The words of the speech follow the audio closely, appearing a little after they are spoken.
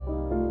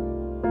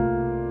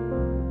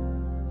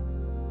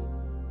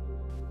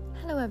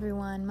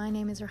everyone, my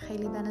name is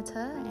Racheli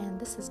Beneta and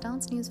this is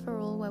Dance News for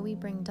All, where we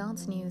bring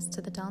dance news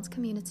to the dance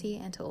community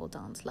and to all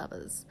dance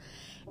lovers.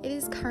 It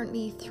is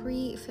currently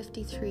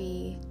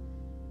 3:53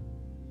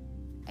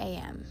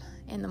 a.m.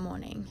 in the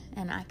morning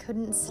and I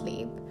couldn't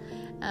sleep.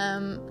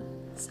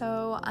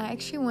 So I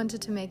actually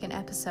wanted to make an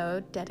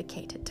episode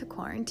dedicated to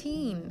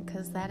quarantine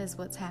because that is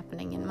what's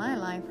happening in my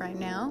life right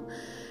now.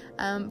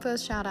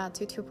 First, shout out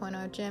to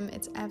 2.0 Gym.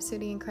 It's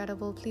absolutely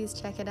incredible. Please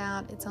check it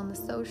out. It's on the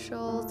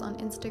socials, on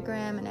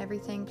Instagram and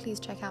everything. Please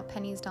check out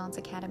Penny's Dance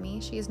Academy.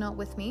 She is not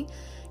with me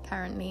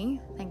currently,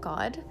 thank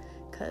God,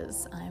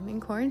 because I'm in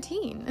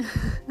quarantine.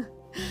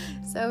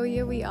 So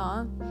here we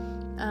are.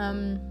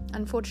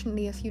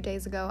 Unfortunately, a few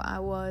days ago, I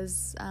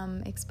was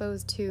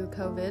exposed to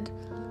COVID.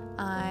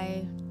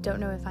 I don't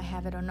know if I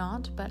have it or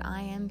not, but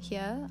I am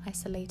here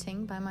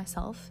isolating by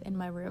myself in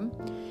my room,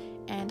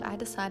 and I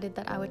decided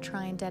that I would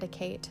try and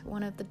dedicate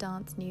one of the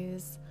dance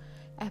news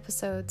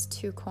episodes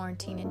to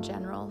quarantine in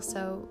general.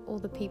 So all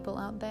the people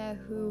out there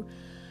who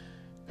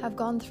have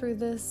gone through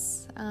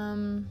this,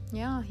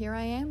 here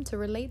I am to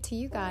relate to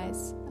you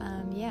guys.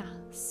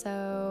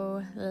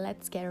 So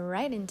let's get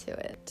right into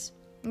it.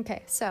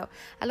 Okay, so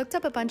I looked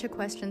up a bunch of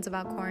questions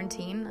about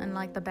quarantine and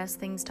like the best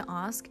things to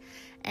ask,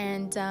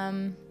 and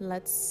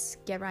let's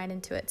get right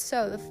into it.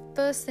 So the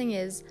first thing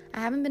is, I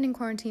haven't been in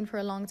quarantine for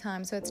a long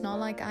time, so it's not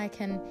like I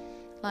can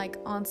like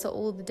answer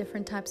all the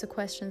different types of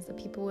questions that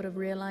people would have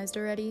realized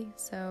already.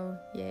 So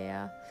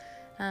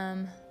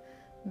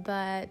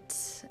but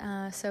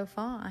so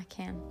far I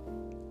can,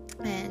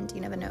 and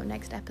you never know,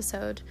 next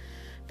episode,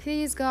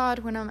 please God,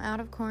 when I'm out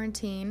of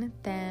quarantine,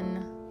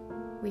 then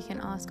we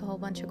can ask a whole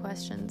bunch of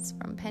questions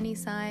from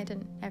Penny's side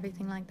and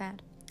everything like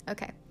that.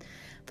 Okay,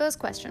 first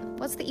question.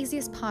 What's the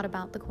easiest part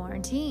about the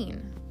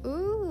quarantine?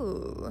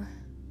 Ooh,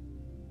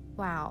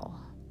 wow.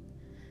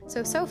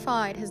 So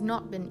far it has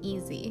not been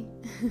easy,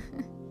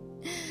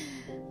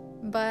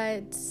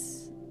 but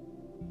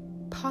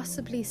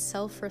possibly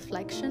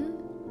self-reflection,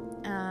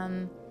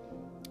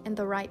 in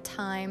the right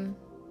time,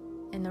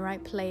 in the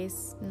right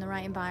place, in the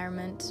right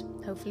environment,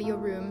 hopefully your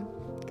room,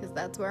 because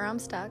that's where I'm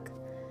stuck.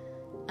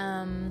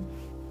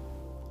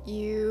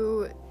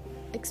 You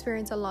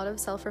experience a lot of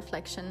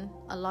self-reflection,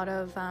 a lot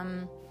of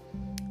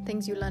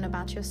things you learn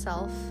about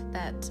yourself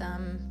that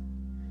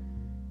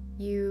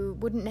you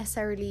wouldn't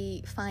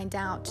necessarily find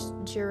out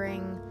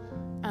during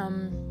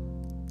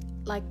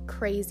like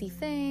crazy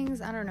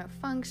things, I don't know,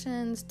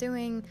 functions,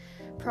 doing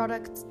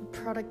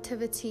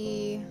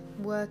productivity,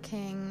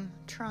 working,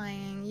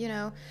 trying,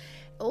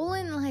 all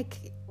in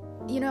like,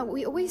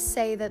 we always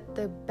say that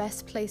the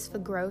best place for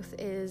growth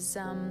is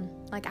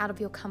like out of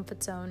your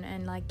comfort zone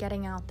and like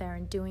getting out there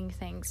and doing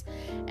things.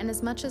 And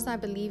as much as I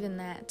believe in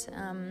that,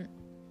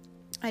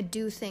 I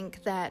do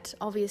think that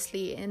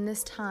obviously in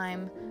this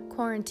time,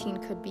 quarantine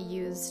could be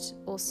used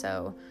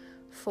also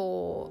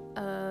for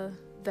a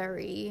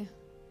very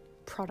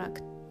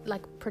productive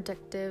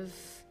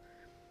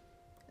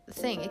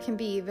thing. It can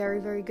be very,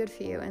 very good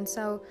for you. And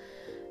so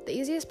the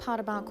easiest part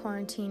about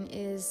quarantine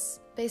is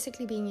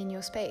basically being in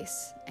your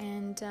space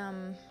and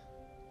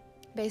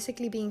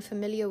basically being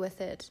familiar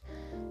with it.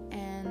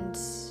 And,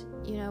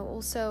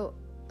 also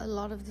a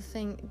lot of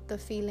the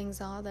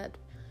feelings are that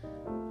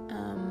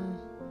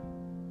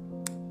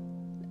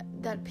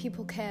that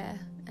people care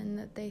and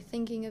that they're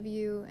thinking of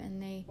you and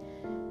they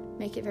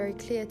make it very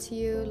clear to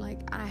you.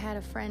 Like, I had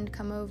a friend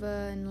come over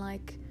and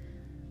like,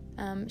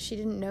 she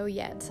didn't know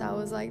yet, so I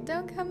was like,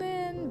 don't come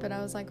in, but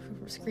I was like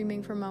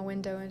screaming from my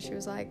window, and she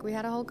was like, we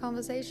had a whole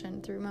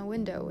conversation through my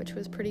window, which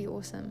was pretty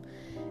awesome.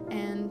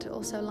 And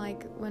also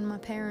like when my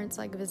parents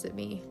like visit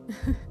me,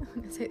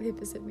 when I say they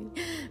visit me,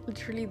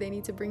 literally they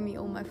need to bring me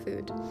all my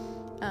food.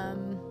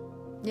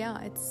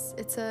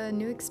 It's a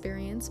new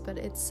experience, but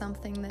it's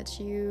something that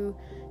you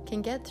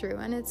can get through,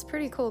 and it's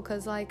pretty cool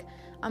because like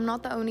I'm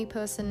not the only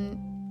person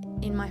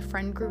in my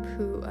friend group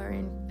who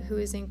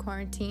is in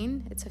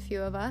quarantine. It's a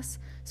few of us,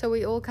 so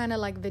we all kind of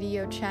like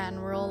video chat,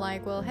 and we're all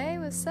like, well, hey,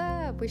 what's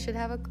up, we should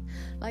have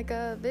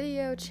a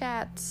video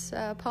chat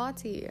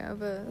party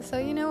over. So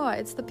you know what,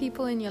 it's the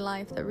people in your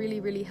life that really,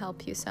 really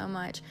help you so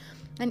much.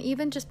 And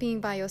even just being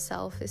by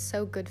yourself is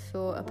so good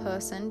for a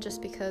person,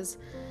 just because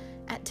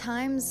at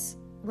times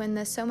when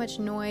there's so much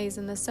noise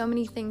and there's so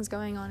many things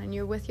going on and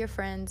you're with your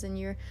friends and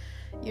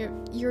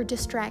you're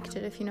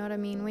distracted, if you know what I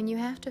mean, when you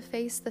have to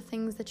face the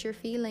things that you're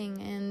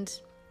feeling and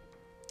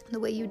the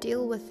way you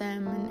deal with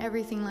them and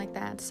everything like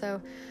that.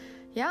 So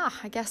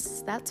I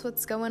guess that's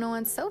what's going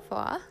on so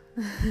far.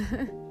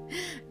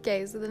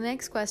 Okay, so the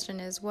next question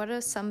is, what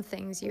are some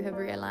things you have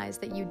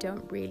realized that you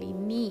don't really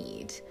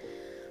need?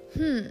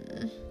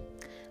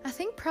 I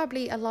think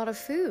probably a lot of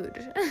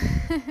food.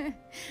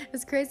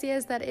 As crazy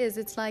as that is,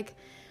 it's like,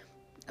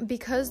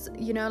 because,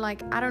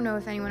 I don't know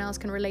if anyone else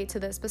can relate to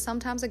this, but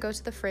sometimes I go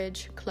to the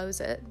fridge,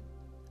 close it,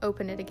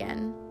 open it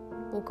again,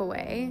 walk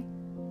away.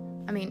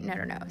 I mean,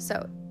 no.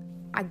 So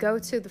I go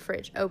to the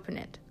fridge, open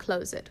it,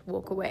 close it,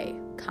 walk away,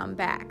 come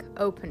back,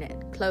 open it,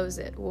 close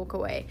it, walk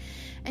away.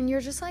 And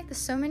you're just like, there's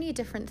so many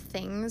different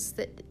things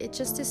that it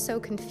just is so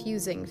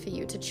confusing for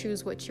you to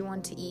choose what you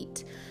want to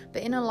eat.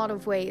 But in a lot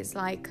of ways,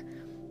 like,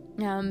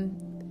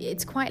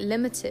 it's quite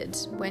limited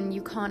when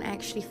you can't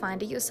actually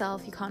find it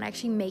yourself, you can't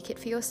actually make it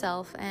for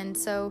yourself. And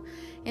so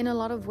in a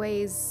lot of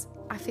ways,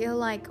 I feel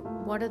like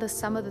what are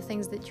some of the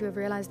things that you have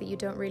realized that you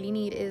don't really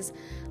need is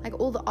like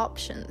all the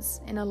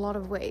options in a lot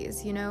of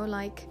ways, you know,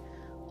 like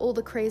all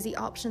the crazy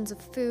options of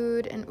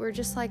food. And we're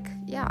just like,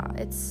 yeah,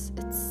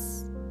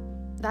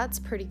 that's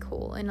pretty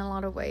cool in a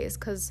lot of ways,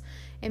 because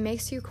it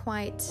makes you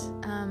quite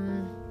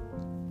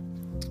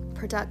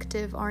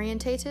productive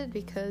orientated,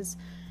 because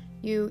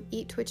you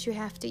eat what you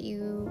have to,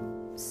 you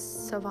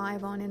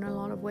survive on in a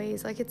lot of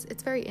ways. Like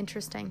it's very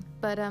interesting,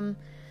 but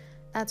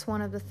that's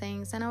one of the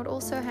things. And I would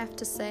also have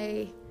to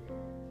say,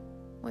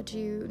 what do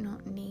you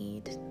not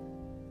need?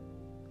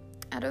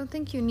 I don't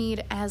think you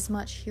need as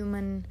much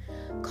human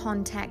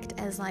contact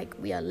as like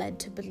we are led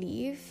to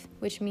believe,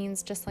 which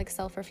means just like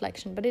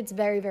self-reflection, but it's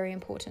very, very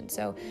important.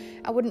 So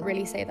I wouldn't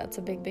really say that's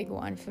a big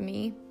one for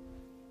me.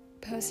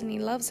 Personally,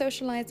 love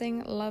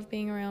socializing, love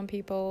being around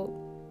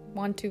people,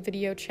 want to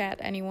video chat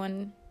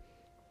anyone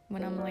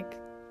when I'm like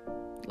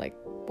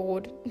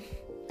bored.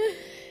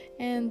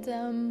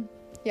 And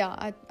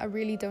yeah, I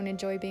really don't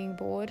enjoy being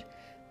bored,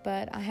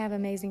 but I have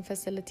amazing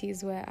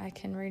facilities where I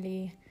can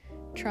really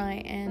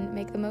try and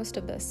make the most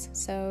of this.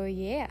 So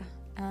yeah.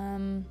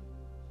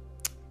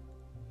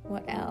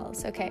 What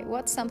else? Okay,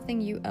 what's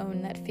something you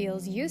own that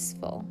feels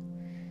useful?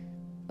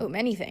 Oh,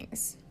 many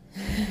things.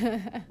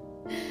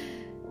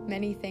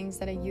 Many things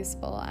that are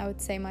useful. I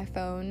would say my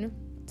phone.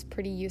 It's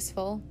pretty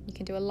useful. You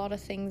can do a lot of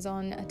things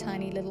on a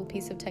tiny little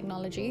piece of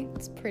technology.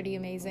 It's pretty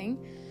amazing.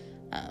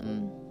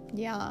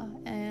 Yeah,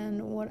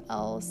 and what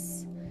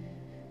else?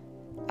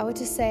 I would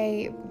just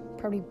say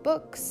probably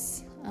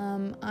books.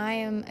 I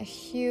am a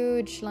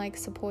huge like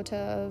supporter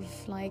of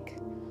like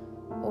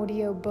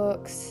audio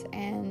books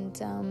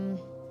and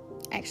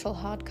actual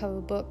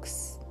hardcover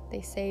books.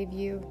 They save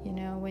you, you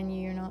know, when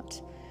you're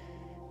not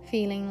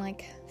feeling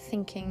like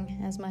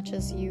thinking as much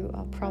as you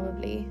are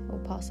probably or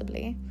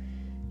possibly.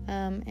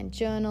 And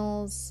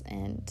journals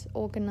and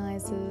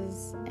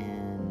organizers,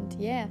 and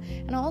yeah.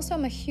 And also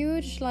I'm a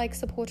huge like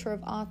supporter of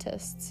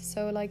artists,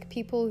 so like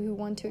people who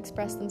want to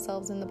express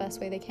themselves in the best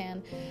way they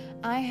can.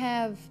 I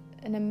have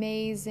an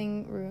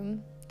amazing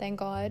room, thank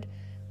God,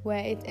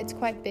 where it's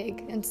quite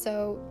big, and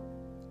so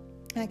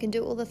I can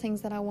do all the things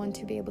that I want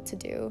to be able to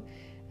do.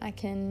 I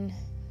can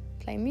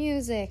play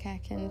music, I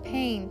can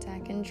paint, I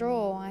can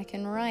draw, I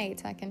can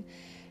write, I can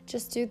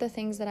just do the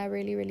things that I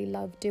really, really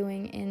love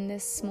doing in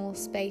this small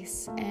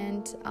space.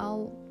 And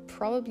I'll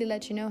probably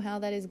let you know how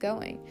that is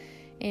going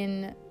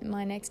in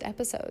my next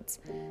episodes.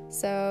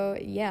 So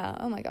yeah,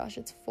 oh my gosh,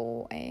 it's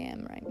 4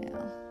 a.m. right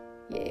now.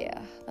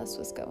 Yeah, that's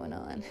what's going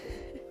on.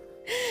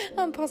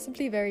 I'm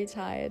possibly very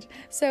tired,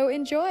 so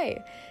enjoy.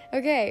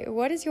 Okay,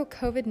 what is your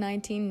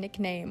COVID-19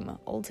 nickname,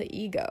 alter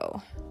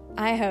ego?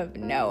 I have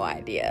no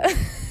idea.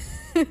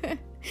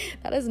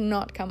 That has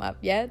not come up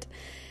yet.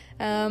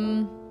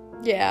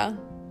 Yeah.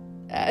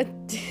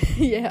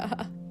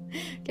 Yeah.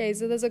 Okay,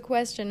 so there's a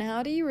question.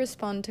 How do you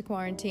respond to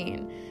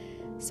quarantine?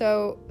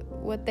 So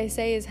what they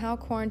say is, how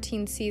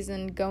quarantine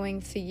season going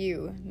for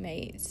you,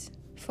 mate?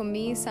 For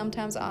me,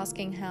 sometimes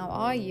asking how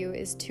are you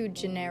is too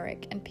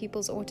generic, and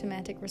people's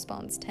automatic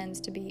response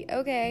tends to be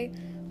okay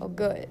or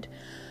good.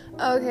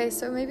 Okay,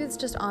 so maybe it's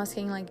just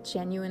asking like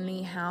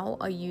genuinely, how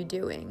are you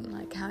doing?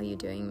 Like, how are you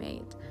doing,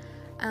 mate?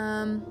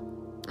 I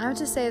would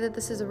just say that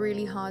this is a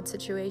really hard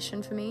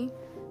situation for me.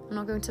 I'm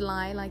not going to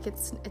lie, like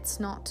it's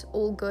not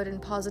all good and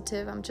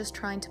positive. I'm just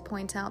trying to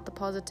point out the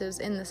positives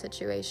in the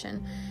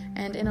situation.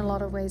 And in a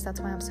lot of ways,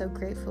 that's why I'm so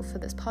grateful for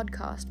this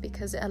podcast,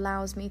 because it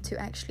allows me to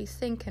actually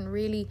think and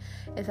really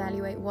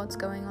evaluate what's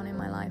going on in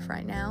my life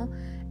right now.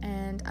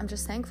 And I'm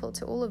just thankful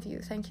to all of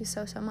you. Thank you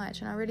so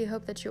much. And I really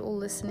hope that you're all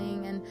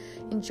listening and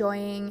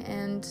enjoying.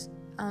 And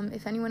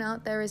if anyone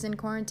out there is in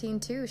quarantine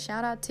too,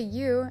 shout out to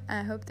you.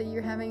 I hope that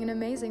you're having an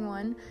amazing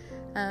one.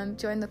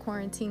 Join the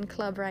quarantine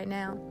club right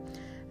now.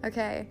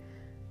 Okay,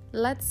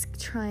 let's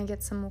try and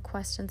get some more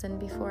questions in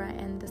before I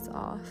end this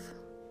off.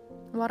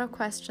 What are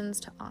questions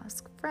to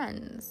ask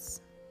friends?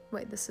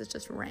 Wait, this is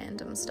just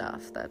random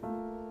stuff that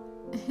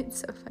it's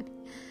so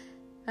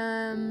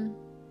funny.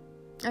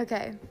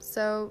 Okay,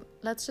 so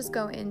let's just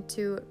go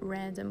into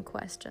random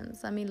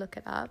questions. Let me look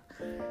it up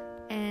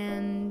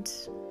and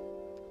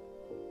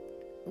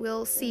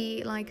we'll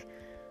see like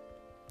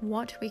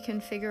what we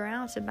can figure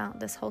out about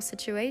this whole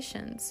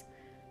situations.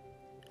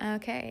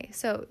 Okay,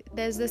 so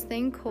there's this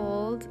thing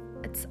called,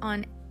 it's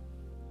on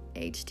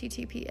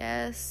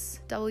https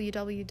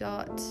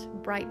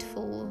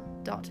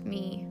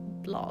www.brightful.me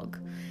blog,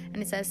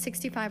 and it says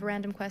 65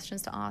 random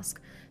questions to ask,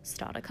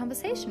 start a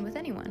conversation with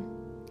anyone.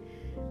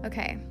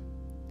 Okay,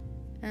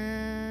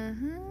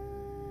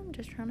 I'm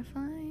just trying to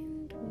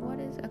find what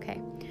is, okay.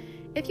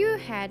 If you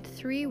had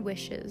 3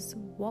 wishes,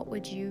 what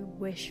would you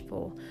wish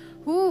for?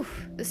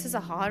 Oof, this is a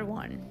hard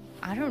one.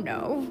 I don't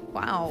know.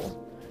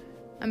 Wow.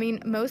 I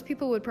mean, most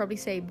people would probably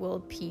say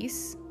world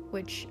peace,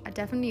 which I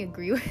definitely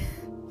agree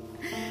with.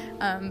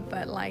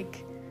 But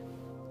like,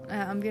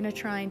 I'm gonna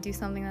try and do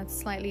something that's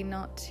slightly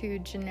not too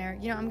generic.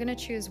 I'm gonna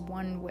choose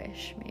one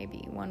wish,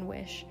 maybe one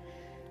wish.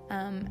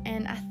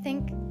 And I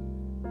think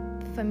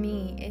for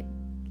me, it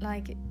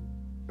like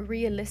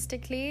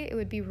realistically, it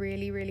would be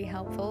really, really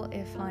helpful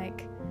if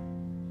like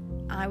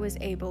I was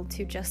able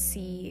to just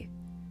see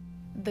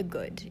the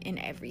good in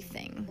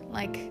everything.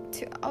 Like,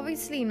 to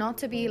obviously not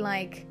to be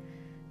like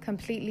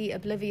completely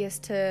oblivious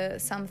to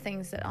some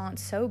things that aren't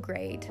so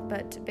great,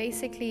 but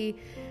basically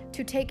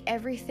to take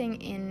everything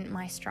in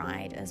my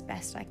stride as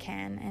best I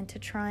can and to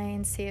try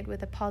and see it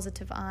with a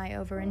positive eye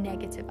over a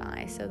negative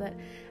eye, so that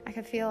I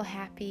can feel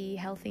happy,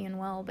 healthy, and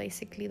well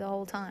basically the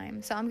whole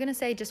time. So I'm gonna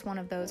say just one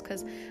of those,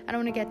 because I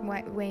don't want to get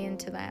way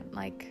into that.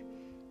 Like,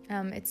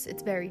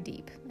 it's very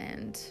deep,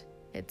 and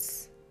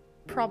it's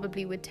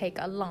probably would take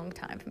a long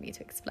time for me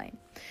to explain.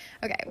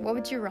 Okay, what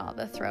would you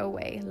rather throw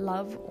away,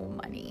 love or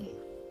money?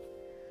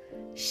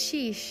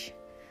 Sheesh.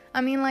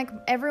 I mean, like,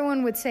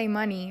 everyone would say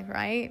money,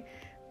 right?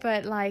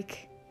 But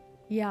like,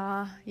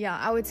 yeah,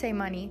 I would say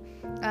money.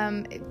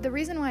 The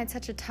reason why it's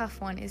such a tough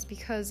one is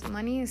because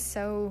money is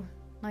so,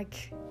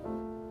 like,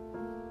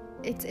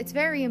 it's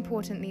very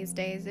important these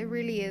days. It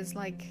really is,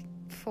 like,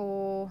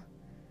 for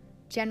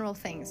general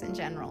things in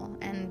general.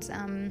 And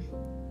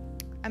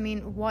I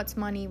mean, what's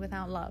money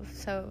without love?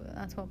 So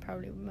that's what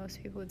probably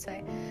most people would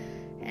say.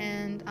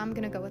 And I'm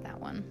gonna go with that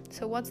one.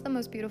 So what's the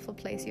most beautiful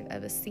place you've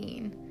ever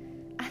seen?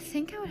 I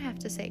think I would have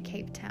to say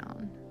Cape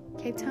Town.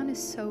 Cape Town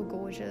is so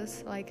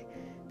gorgeous. Like,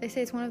 they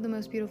say it's one of the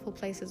most beautiful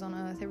places on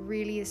earth. It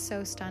really is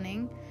so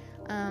stunning.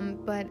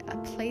 But a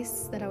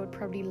place that I would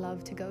probably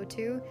love to go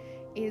to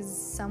is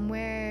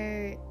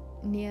somewhere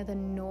near the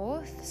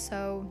north.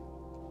 So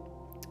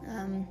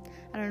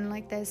I don't know,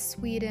 like, there's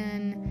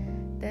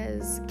Sweden,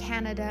 there's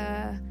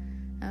Canada,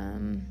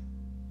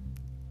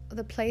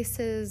 the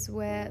places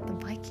where the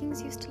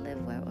Vikings used to live.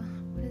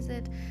 What is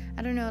it?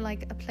 I don't know,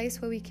 like a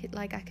place where we could,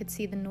 like, I could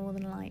see the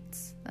Northern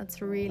Lights.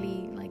 That's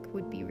really, like,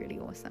 would be really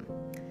awesome.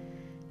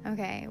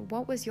 Okay,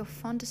 what was your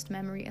fondest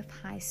memory of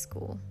high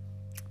school?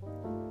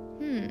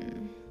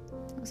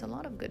 There was a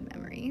lot of good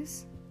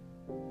memories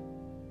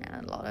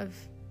and a lot of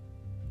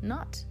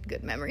not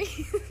good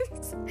memories.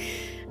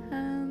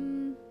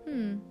 I'm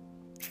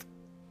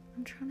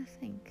trying to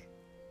think.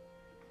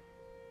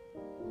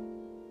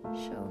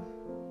 Sure.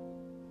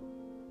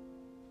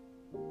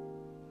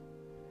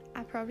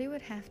 I probably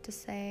would have to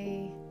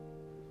say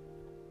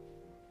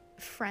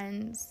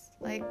friends,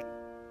 like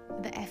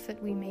the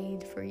effort we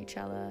made for each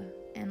other,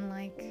 and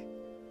like,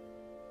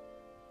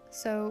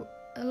 so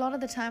a lot of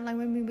the time, like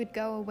when we would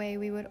go away,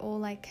 we would all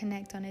like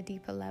connect on a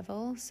deeper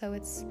level. So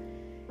it's,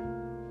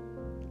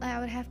 I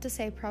would have to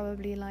say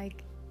probably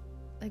like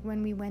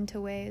when we went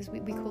away, is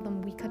we call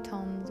them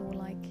weekatons, or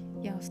like,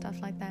 yeah, stuff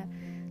like that,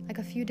 like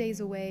a few days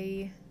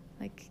away,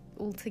 like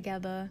all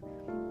together.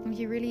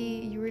 You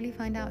really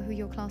find out who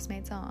your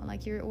classmates are.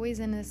 Like, you're always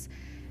in this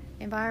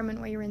environment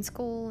where you're in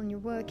school and you're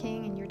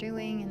working and you're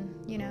doing,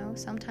 and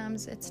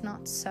sometimes it's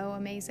not so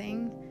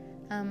amazing.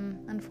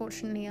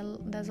 Unfortunately,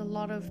 there's a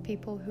lot of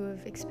people who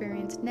have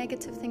experienced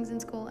negative things in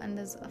school, and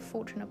there's a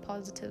fortune of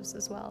positives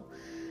as well.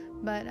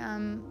 But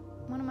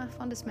one of my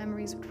fondest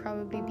memories would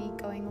probably be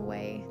going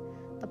away,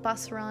 the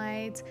bus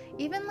rides,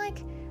 even like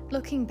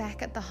looking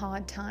back at the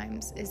hard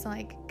times is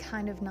like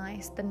kind of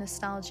nice. The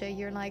nostalgia,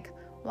 you're like,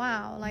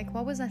 wow, like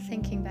what was I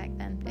thinking back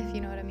then, if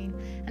you know what I mean.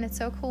 And it's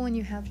so cool when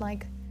you have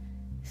like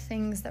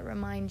things that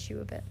remind you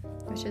of it,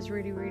 which is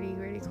really, really,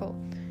 really cool.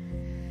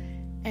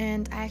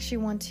 And I actually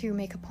want to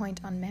make a point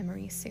on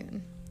memory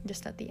soon,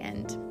 just at the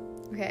end.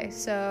 Okay,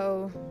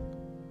 so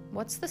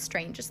what's the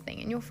strangest thing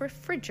in your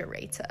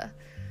refrigerator?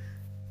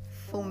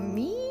 For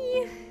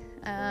me,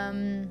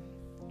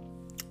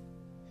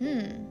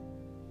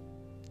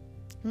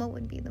 what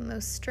would be the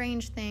most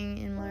strange thing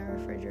in my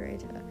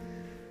refrigerator?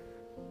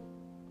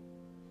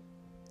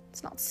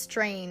 It's not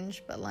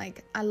strange, but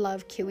like, I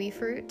love kiwi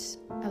fruit.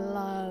 And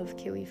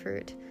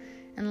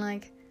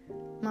like,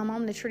 my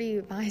mom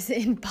literally buys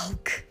it in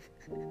bulk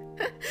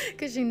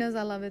because she knows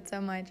I love it so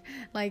much.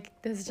 Like,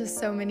 there's just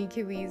so many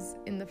kiwis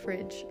in the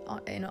fridge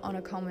on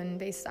a common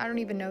basis. I don't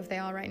even know if they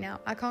are right now.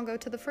 I can't go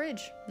to the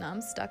fridge. Now I'm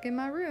stuck in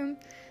my room.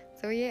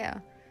 So yeah.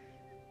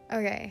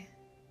 Okay.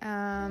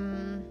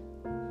 Have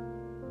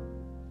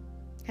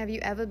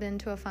you ever been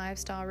to a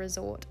 5-star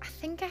resort? I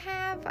think I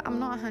have. I'm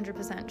not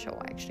 100% sure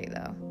actually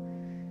though.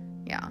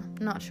 Yeah,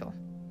 not sure.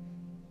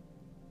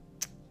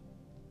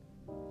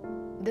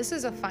 This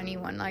is a funny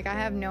one. Like, I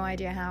have no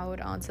idea how I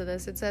would answer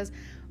this. It says,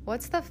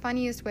 what's the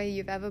funniest way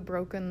you've ever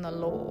broken the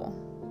law?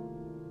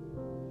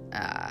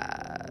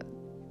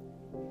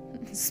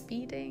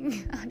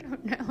 Speeding? I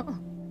don't know.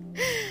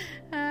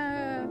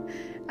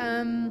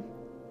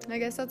 I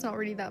guess that's not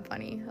really that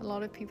funny. A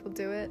lot of people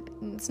do it.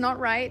 It's not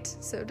right,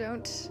 so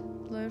don't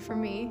learn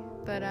from me.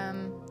 But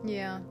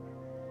yeah.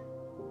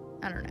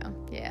 I don't know.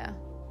 Yeah.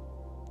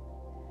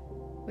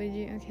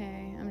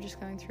 Okay, I'm just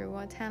going through.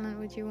 What talent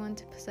would you want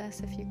to possess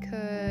if you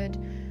could?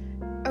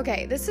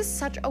 Okay, this is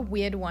such a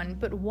weird one,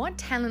 but what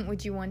talent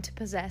would you want to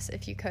possess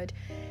if you could?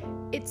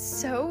 It's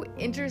so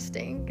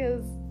interesting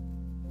because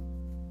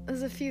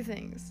there's a few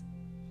things.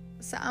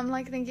 So I'm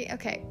like thinking,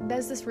 okay,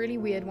 there's this really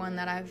weird one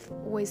that I've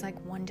always like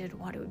wondered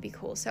what it would be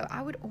cool. So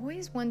I would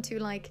always want to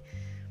like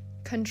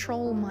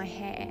control my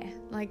hair.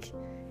 Like,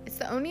 it's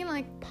the only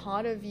like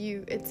part of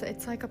you,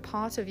 it's like a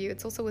part of you.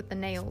 It's also with the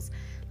nails.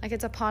 Like,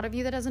 it's a part of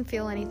you that doesn't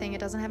feel anything. It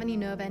doesn't have any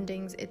nerve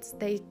endings.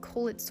 They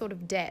call it sort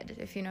of dead,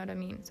 if you know what I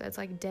mean. So it's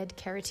like dead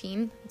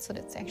keratin. That's what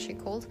it's actually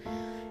called.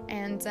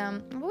 And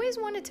I've always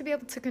wanted to be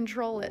able to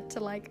control it, to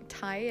like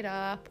tie it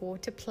up or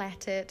to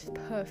plait it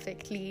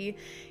perfectly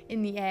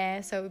in the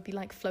air so it would be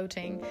like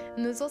floating.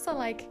 And there's also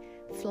like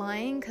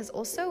flying, because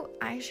also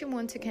I actually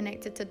want to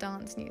connect it to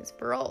Dance News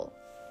for All.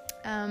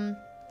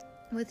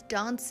 With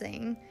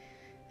dancing,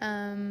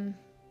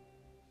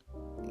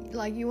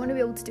 like, you want to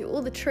be able to do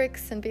all the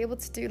tricks and be able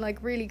to do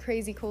like really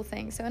crazy cool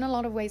things. So in a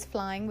lot of ways,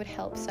 flying would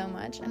help so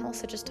much, and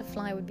also just to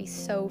fly would be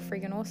so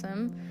freaking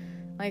awesome.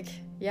 Like,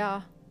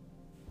 yeah,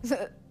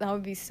 that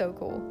would be so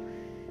cool.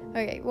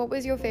 Okay, what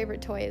was your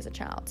favorite toy as a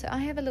child? So I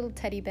have a little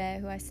teddy bear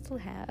who I still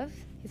have.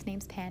 His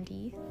name's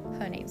Pandy.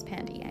 Her name's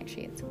Pandy,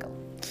 actually. It's a girl.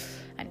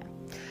 I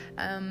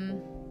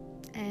know.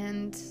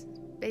 And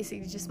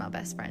basically just my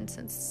best friend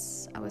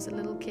since I was a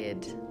little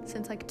kid,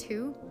 since like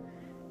 2.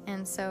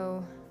 And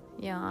so,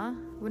 yeah,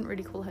 wouldn't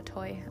really call her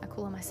toy. I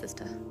call her my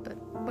sister, but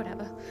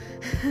whatever.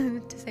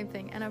 Same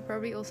thing. And I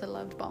probably also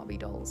loved Barbie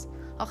dolls.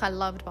 Oh, I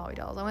loved Barbie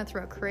dolls. I went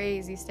through a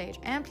crazy stage.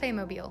 And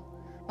Playmobil.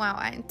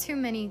 Wow, too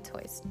many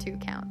toys to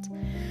count.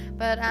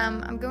 But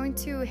I'm going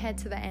to head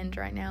to the end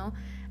right now.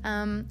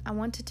 I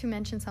wanted to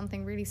mention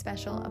something really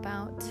special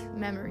about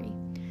memory.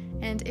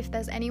 And if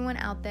there's anyone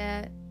out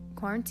there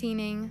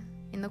quarantining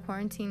in the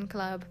quarantine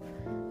club,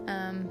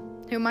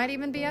 who might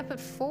even be up at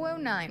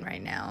 4:09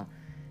 right now,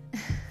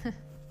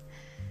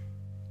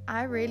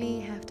 I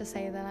really have to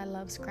say that I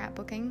love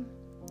scrapbooking,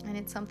 and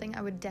it's something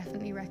I would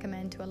definitely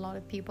recommend to a lot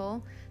of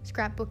people.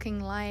 Scrapbooking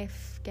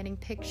life, getting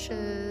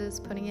pictures,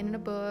 putting it in a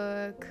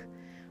book,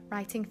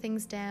 writing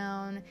things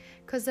down,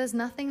 because there's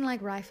nothing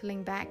like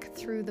rifling back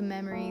through the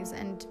memories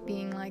and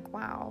being like,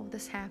 wow,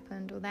 this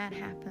happened or that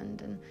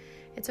happened. And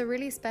it's a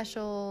really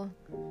special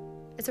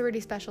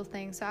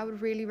thing. So I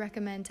would really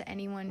recommend to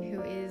anyone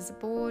who is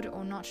bored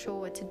or not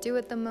sure what to do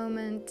at the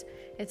moment.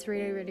 It's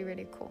really, really,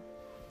 really cool.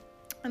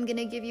 I'm going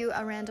to give you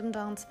a random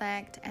dance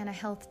fact and a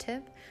health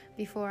tip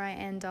before I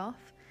end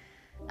off.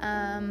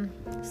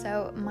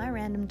 So my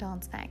random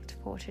dance fact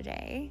for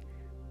today,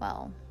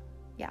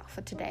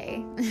 for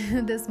today,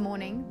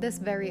 this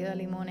very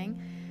early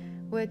morning,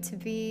 would to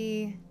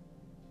be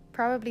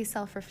probably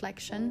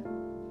self-reflection.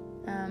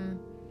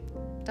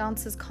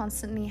 Dancers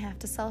constantly have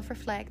to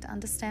self-reflect,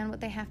 understand what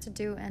they have to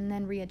do, and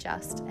then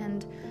readjust.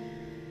 And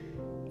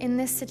in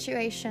this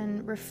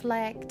situation,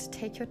 reflect,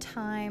 take your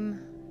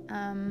time,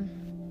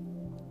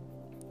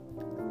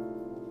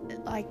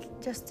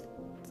 just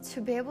to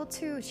be able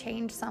to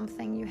change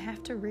something, you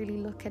have to really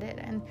look at it.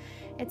 And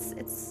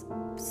it's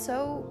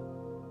so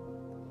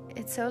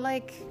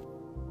like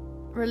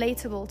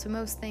relatable to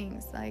most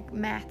things. Like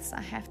maths,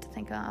 I have to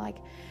think about, like,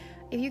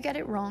 if you get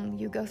it wrong,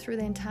 you go through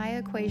the entire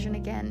equation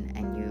again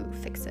and you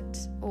fix it,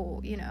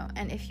 or,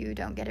 and if you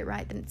don't get it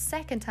right, then the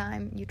second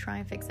time you try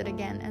and fix it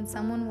again, and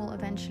someone will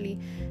eventually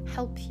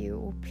help you,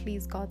 or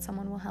please God,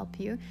 someone will help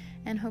you,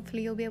 and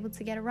hopefully you'll be able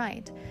to get it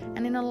right.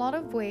 And in a lot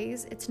of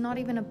ways, it's not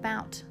even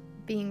about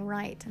being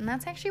right. And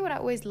that's actually what I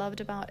always loved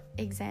about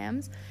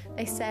exams.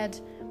 They said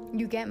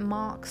you get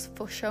marks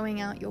for showing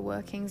out your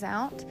workings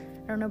out.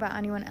 I don't know about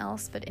anyone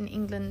else, but in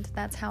England,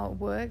 that's how it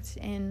worked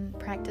in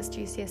practice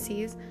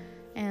GCSEs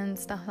and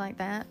stuff like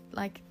that.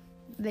 Like,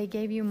 they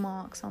gave you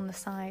marks on the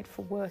side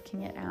for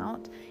working it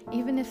out,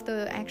 even if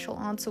the actual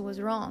answer was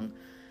wrong.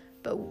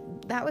 But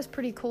that was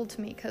pretty cool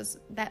to me, because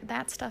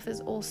that stuff is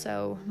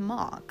also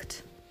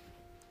marked.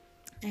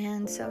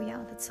 And so,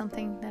 yeah, that's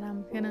something that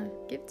I'm gonna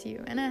give to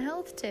you. And a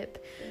health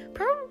tip,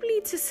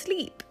 probably to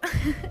sleep.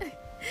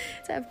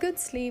 To have good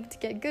sleep, to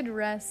get good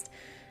rest,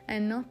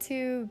 and not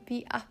to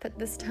be up at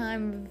this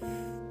time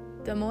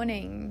of the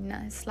morning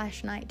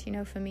 /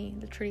 night. For me,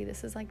 literally,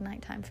 this is like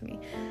nighttime for me.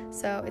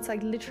 So it's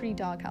like literally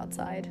dark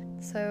outside.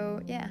 So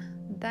yeah,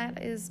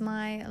 that is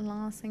my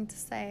last thing to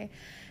say.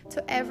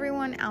 To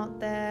everyone out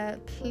there,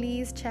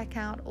 please check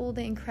out all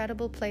the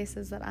incredible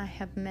places that I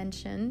have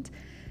mentioned.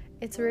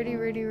 It's really,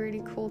 really,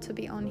 really cool to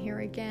be on here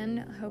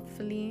again.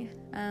 Hopefully,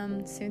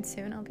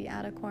 soon I'll be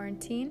out of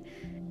quarantine.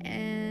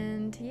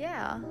 And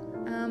yeah,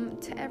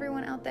 to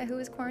everyone out there who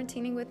is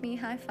quarantining with me,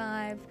 high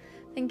five.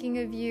 Thinking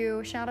of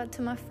you. Shout out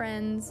to my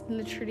friends.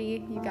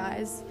 Literally, you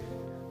guys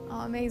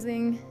are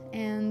amazing.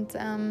 And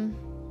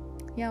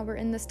we're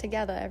in this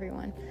together,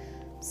 everyone.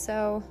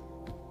 So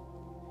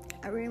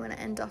I really want to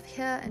end off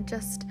here and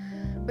just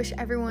wish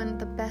everyone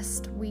the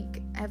best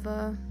week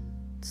ever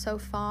so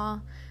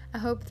far. I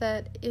hope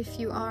that if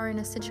you are in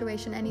a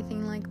situation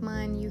anything like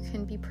mine, you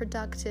can be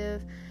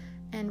productive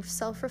and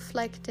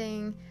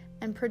self-reflecting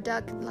and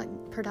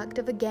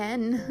productive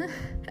again.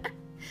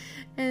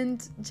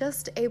 And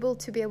just be able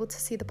to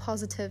see the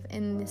positive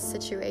in this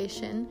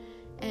situation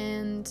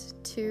and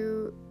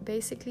to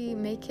basically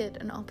make it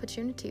an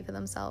opportunity for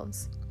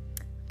themselves.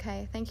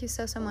 Okay, thank you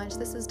so much.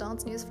 This is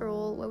Dance News for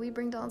All, where we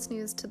bring dance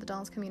news to the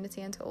dance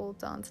community and to all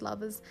dance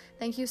lovers.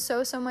 Thank you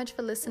so much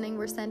for listening.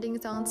 We're sending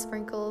dance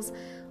sprinkles,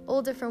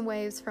 all different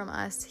waves from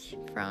us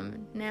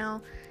from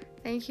now.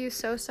 Thank you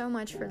so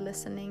much for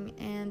listening.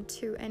 And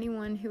to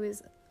anyone who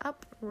is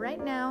up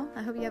right now,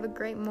 I hope you have a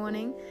great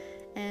morning.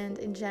 And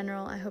in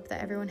general, I hope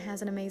that everyone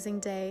has an amazing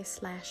day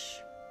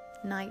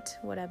 / night,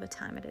 whatever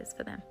time it is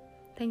for them.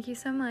 Thank you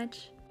so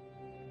much.